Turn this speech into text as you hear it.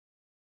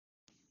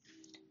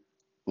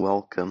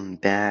welcome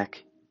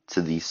back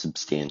to the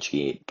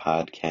Substantiate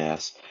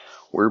podcast.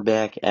 We're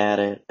back at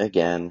it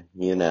again.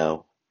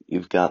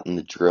 You've gotten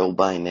the drill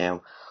by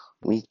now.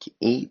 Week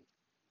 8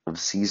 of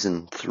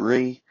season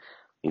 3.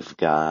 We've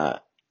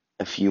got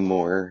a few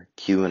more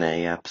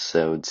Q&A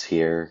episodes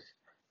here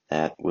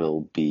that will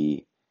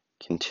be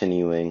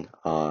continuing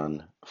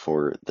on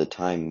for the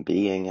time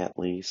being at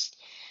least.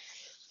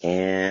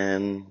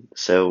 And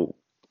so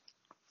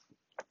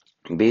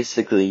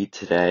basically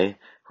today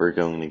we're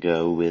going to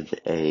go with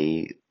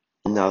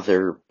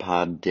another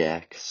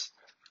Poddex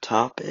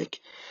topic,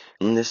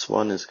 and this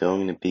one is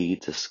going to be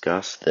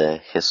discuss the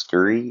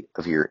history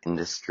of your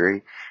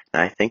industry.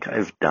 And I think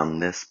I've done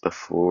this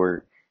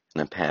before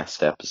in a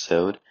past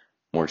episode,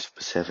 more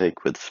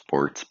specific with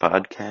sports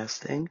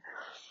podcasting,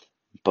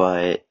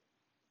 but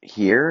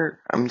here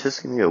I'm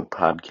just going to go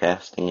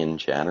podcasting in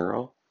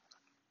general.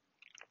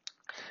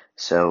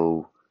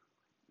 So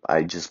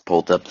I just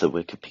pulled up the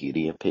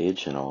Wikipedia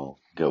page and I'll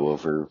go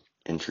over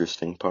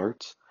interesting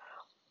parts.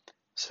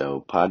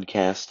 So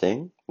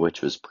podcasting,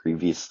 which was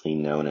previously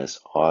known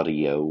as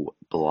audio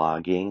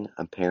blogging,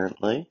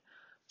 apparently,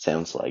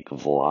 sounds like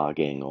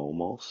vlogging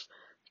almost,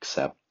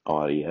 except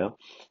audio,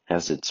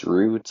 has its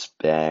roots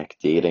back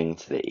dating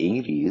to the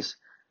 80s.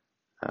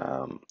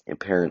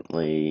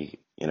 Apparently,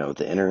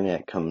 the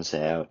internet comes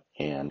out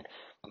and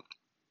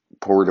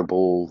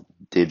portable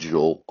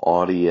digital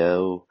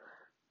audio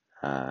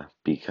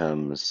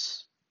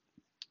becomes,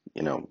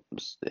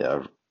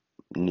 a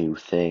new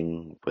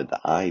thing with the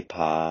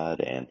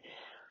iPod and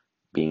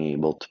being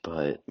able to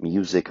put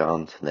music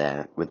onto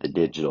that with a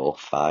digital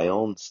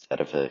file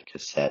instead of a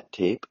cassette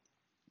tape.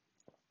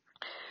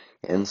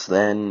 And so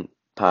then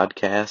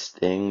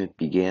podcasting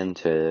began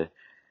to,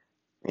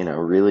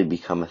 really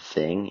become a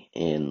thing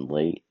in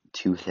late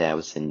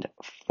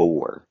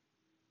 2004.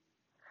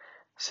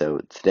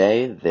 So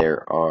today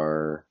there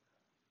are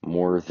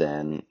more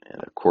than,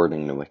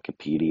 according to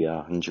Wikipedia,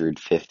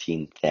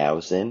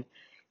 115,000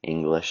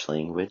 English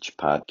language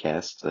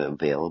podcasts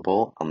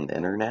available on the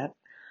internet.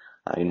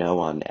 I know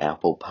on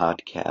Apple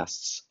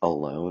Podcasts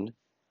alone,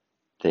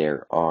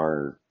 there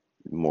are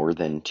more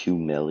than 2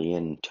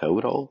 million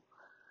total.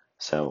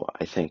 So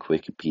I think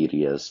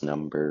Wikipedia's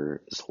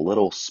number is a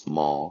little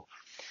small,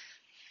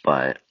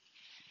 but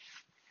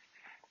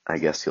I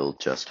guess you'll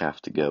just have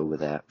to go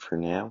with that for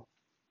now.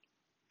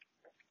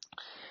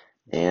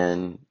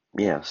 And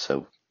yeah,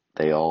 so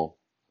they all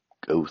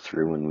go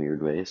through in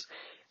weird ways.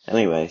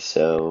 Anyway,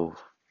 so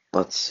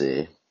let's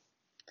see.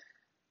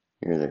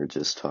 Here they're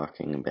just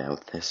talking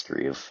about the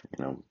history of,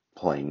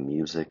 playing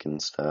music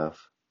and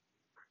stuff.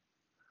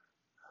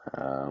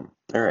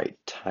 Alright,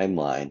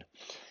 timeline.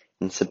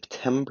 In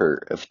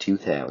September of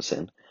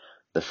 2000,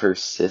 the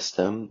first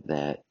system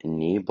that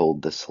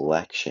enabled the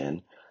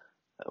selection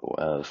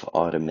of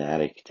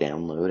automatic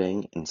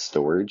downloading and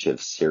storage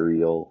of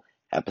serial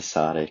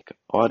episodic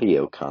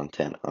audio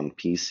content on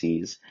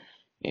PCs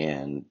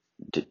and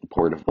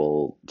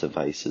portable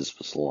devices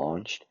was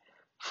launched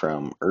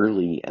from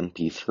early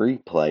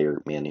MP3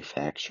 player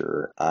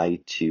manufacturer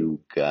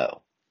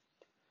i2Go.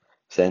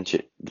 So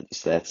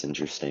that's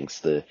interesting.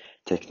 So the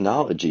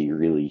technology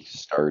really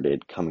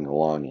started coming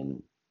along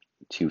in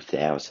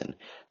 2000.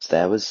 So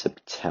that was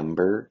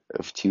September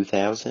of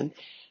 2000.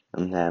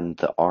 And then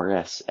the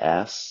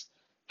RSS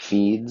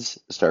feeds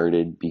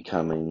started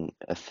becoming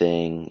a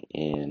thing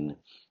in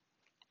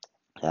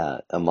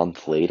a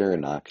month later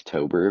in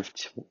October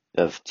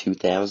of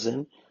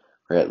 2000,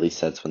 or at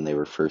least that's when they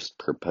were first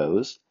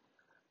proposed.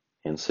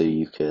 And so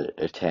you could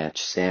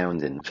attach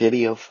sound and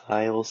video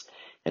files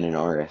in an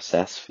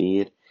RSS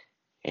feed,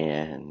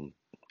 and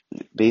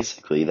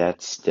basically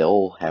that's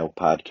still how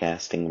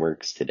podcasting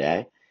works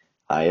today.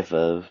 I have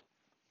a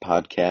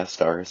podcast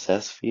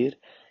RSS feed,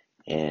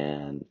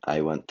 and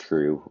I went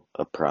through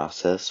a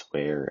process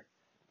where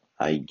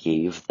I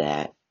gave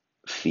that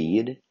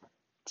feed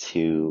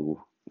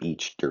to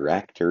each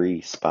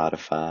directory,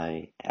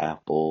 Spotify,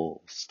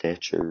 Apple,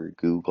 Stitcher,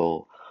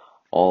 Google,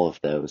 all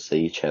of those. They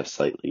each have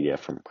slightly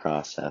different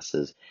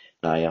processes,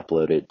 and I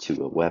upload it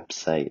to a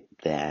website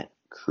that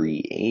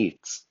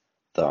creates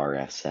the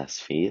RSS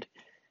feed,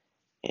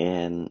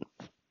 and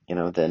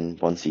then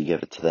once you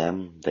give it to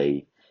them,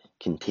 they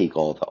can take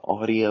all the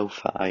audio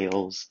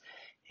files,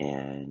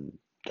 and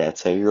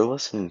that's how you're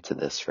listening to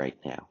this right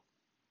now.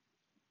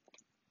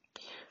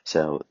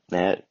 So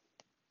that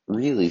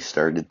really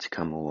started to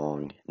come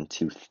along in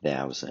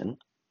 2000.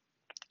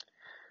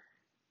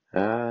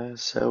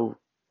 So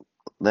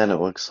then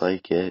it looks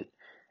like it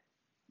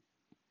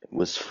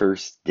was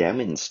first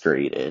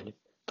demonstrated,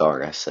 the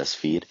RSS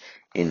feed,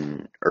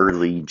 in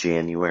early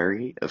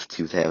January of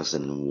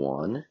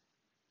 2001.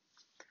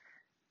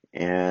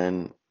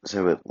 And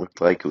so it looked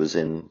like it was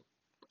in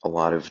a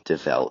lot of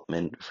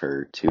development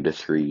for 2 to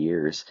 3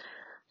 years.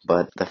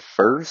 But the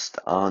first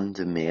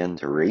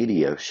on-demand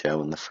radio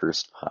show and the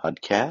first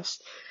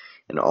podcast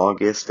in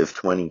August of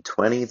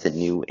 2020, the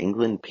New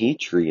England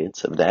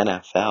Patriots of the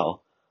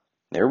NFL,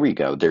 there we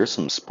go, there's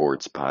some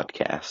sports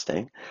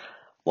podcasting,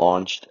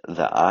 launched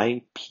the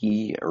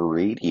IP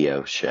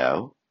radio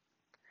show.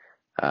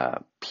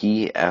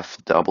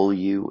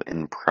 PFW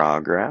in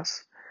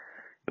Progress.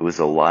 It was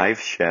a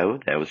live show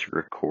that was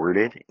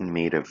recorded and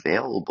made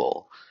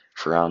available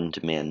for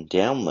on-demand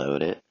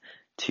download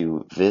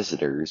to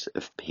visitors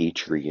of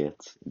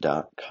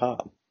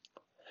Patriots.com.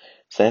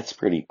 So that's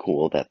pretty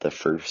cool that the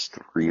first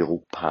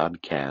real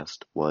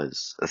podcast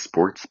was a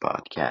sports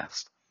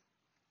podcast.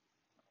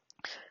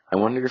 I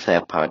wonder if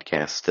that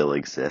podcast still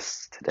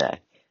exists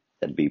today.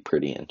 That'd be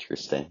pretty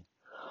interesting.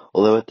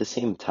 Although at the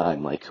same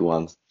time,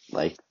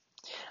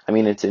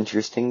 it's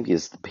interesting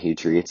because the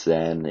Patriots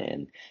then,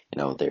 and,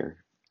 they're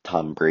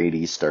Tom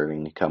Brady's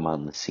starting to come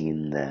on the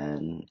scene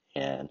then,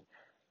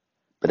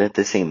 but at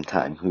the same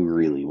time, who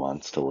really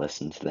wants to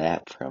listen to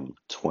that from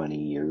 20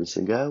 years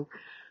ago?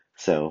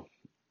 So,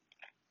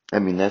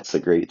 that's the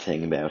great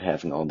thing about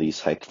having all these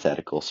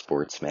hypothetical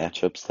sports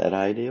matchups that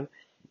I do,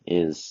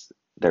 is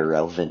they're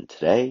relevant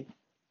today,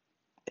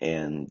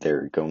 and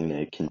they're going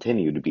to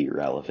continue to be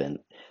relevant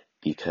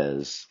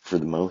because, for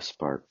the most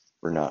part,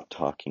 we're not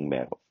talking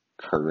about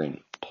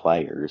current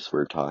players,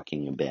 we're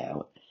talking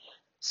about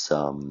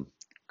some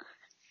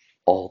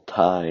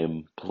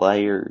all-time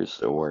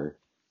players or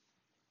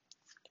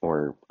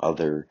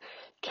other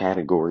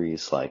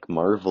categories like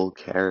Marvel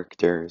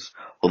characters,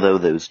 although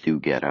those do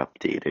get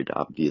updated,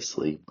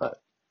 obviously,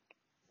 but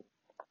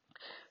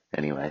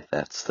anyway,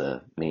 that's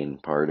the main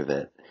part of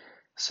it.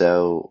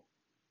 So,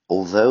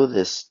 although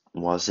this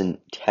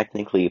wasn't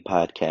technically a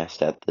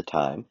podcast at the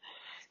time,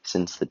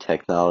 since the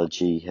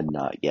technology had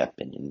not yet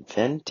been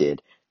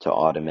invented to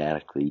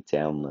automatically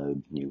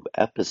download new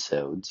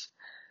episodes,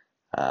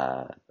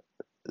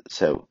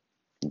 so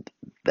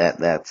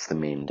that's the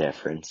main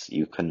difference.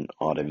 You couldn't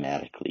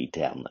automatically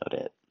download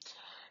it.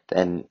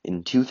 Then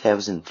in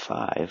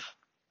 2005,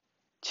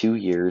 2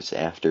 years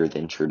after the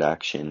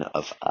introduction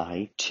of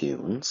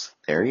iTunes,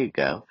 there you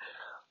go,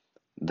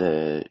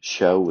 the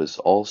show was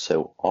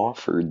also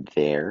offered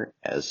there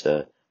as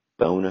a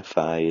bona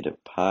fide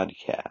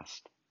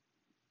podcast.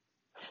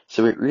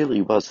 So it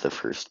really was the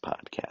first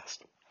podcast.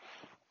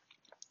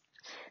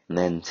 And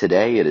then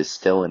today it is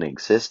still in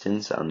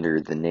existence under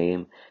the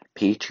name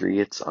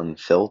Patriots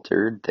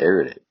Unfiltered.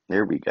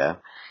 There we go.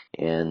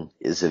 And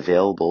is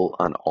available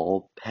on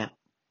all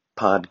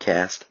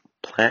podcast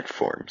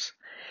platforms.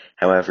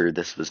 However,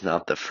 this was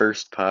not the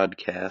first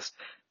podcast.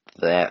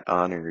 That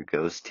honor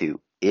goes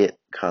to It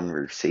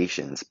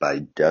Conversations by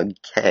Doug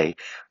Kaye,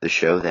 the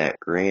show that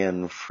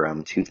ran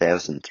from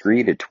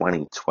 2003 to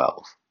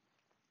 2012.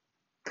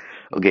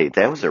 Okay,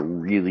 that was a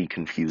really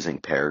confusing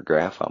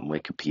paragraph on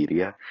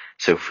Wikipedia.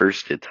 So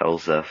first it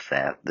tells us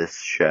that this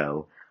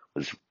show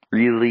was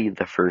really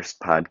the first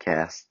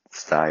podcast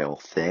style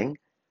thing,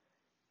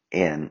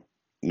 and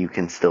you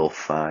can still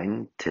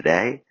find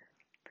today,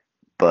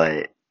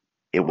 but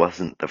it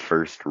wasn't the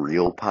first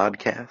real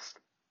podcast.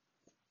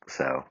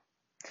 So,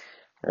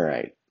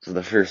 alright, so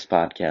the first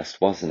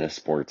podcast wasn't a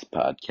sports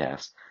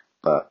podcast,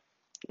 but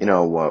you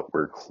know what,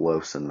 we're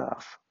close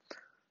enough.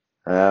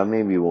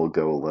 Maybe we'll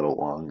go a little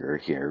longer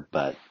here,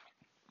 but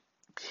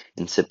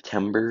in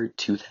September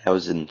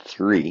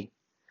 2003,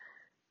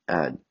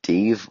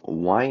 Dave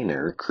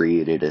Winer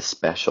created a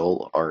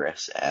special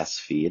RSS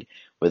feed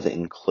with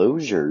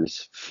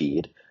enclosures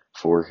feed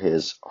for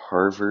his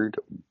Harvard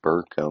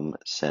Berkman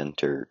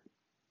Center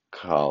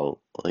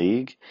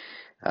colleague,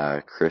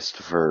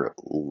 Christopher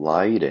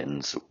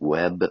Lydon's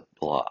web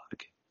blog.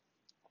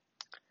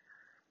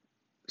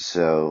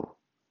 So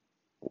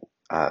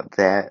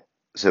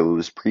it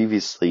was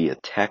previously a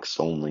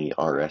text-only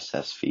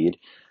RSS feed,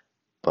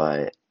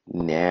 but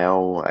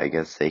now I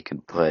guess they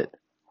could put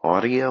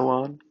audio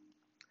on.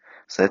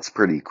 So that's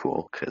pretty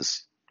cool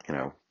because,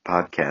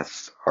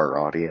 podcasts are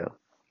audio.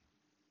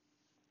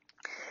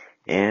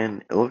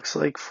 And it looks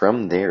like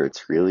from there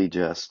it's really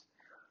just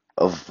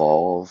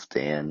evolved,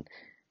 and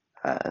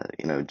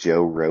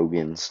Joe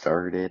Rogan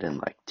started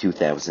in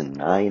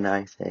 2009,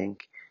 I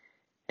think.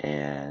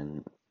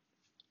 And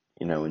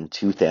in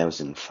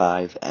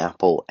 2005,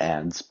 Apple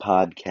adds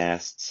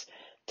podcasts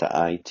to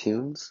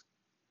iTunes.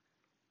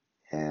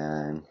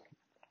 And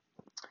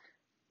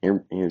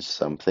here's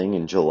something.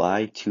 In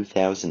July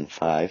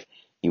 2005,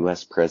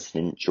 U.S.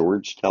 President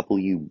George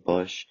W.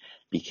 Bush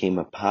became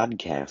a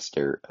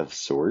podcaster of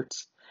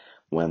sorts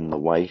when the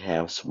White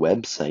House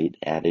website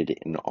added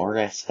an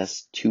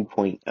RSS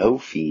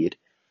 2.0 feed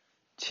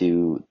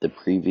to the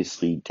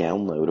previously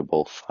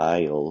downloadable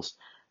files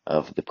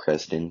of the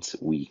president's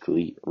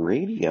weekly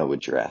radio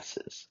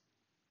addresses.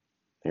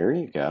 There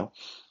you go.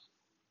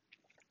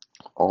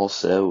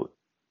 Also,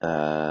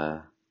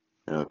 okay,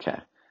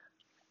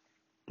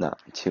 not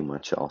too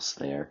much else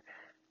there.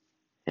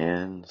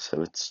 And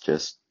so it's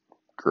just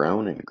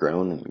grown and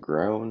grown and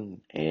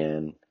grown,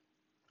 and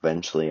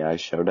eventually I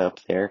showed up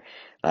there.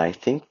 I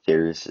think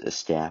there's a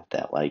stat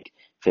that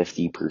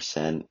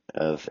 50%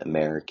 of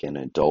American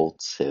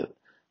adults who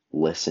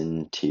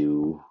listen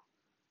to,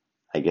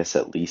 I guess,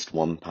 at least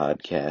one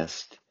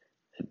podcast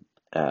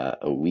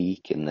a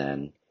week, and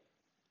then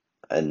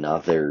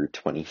another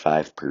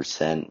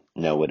 25%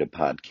 know what a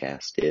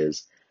podcast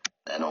is.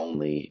 and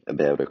only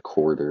about a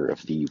quarter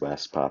of the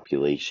US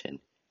population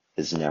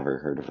has never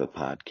heard of a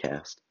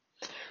podcast.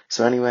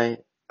 So anyway,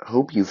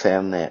 hope you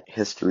found that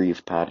history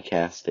of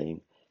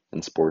podcasting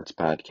and sports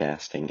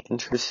podcasting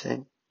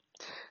interesting.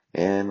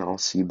 And I'll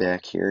see you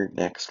back here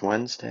next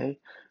Wednesday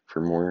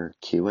for more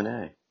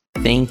Q&A.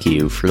 Thank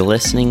you for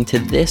listening to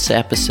this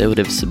episode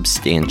of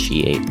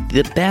Substantiate.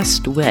 The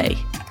best way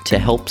to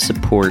help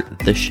support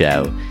the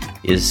show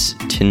is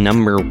to,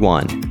 number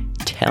one,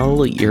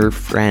 tell your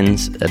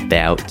friends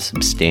about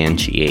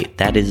Substantiate.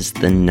 That is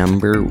the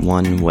number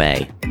one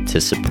way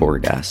to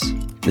support us.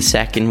 The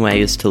second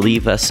way is to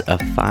leave us a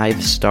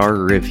 5-star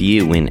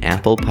review in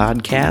Apple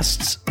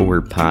Podcasts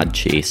or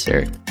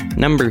Podchaser.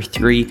 Number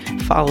 3,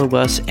 follow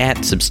us at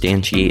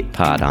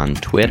SubstantiatePod on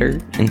Twitter,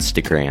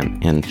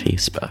 Instagram, and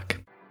Facebook.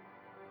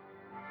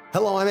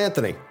 Hello, I'm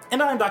Anthony.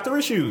 And I'm Dr.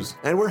 Issues.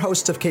 And we're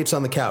hosts of Capes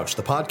on the Couch,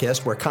 the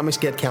podcast where comics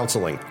get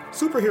counseling.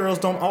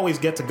 Superheroes don't always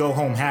get to go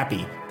home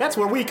happy. That's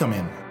where we come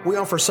in. We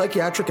offer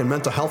psychiatric and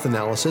mental health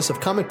analysis of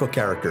comic book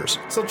characters.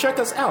 So check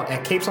us out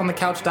at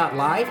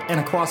capesonthecouch.live and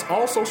across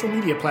all social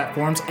media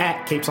platforms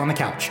at Capes on the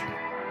Couch.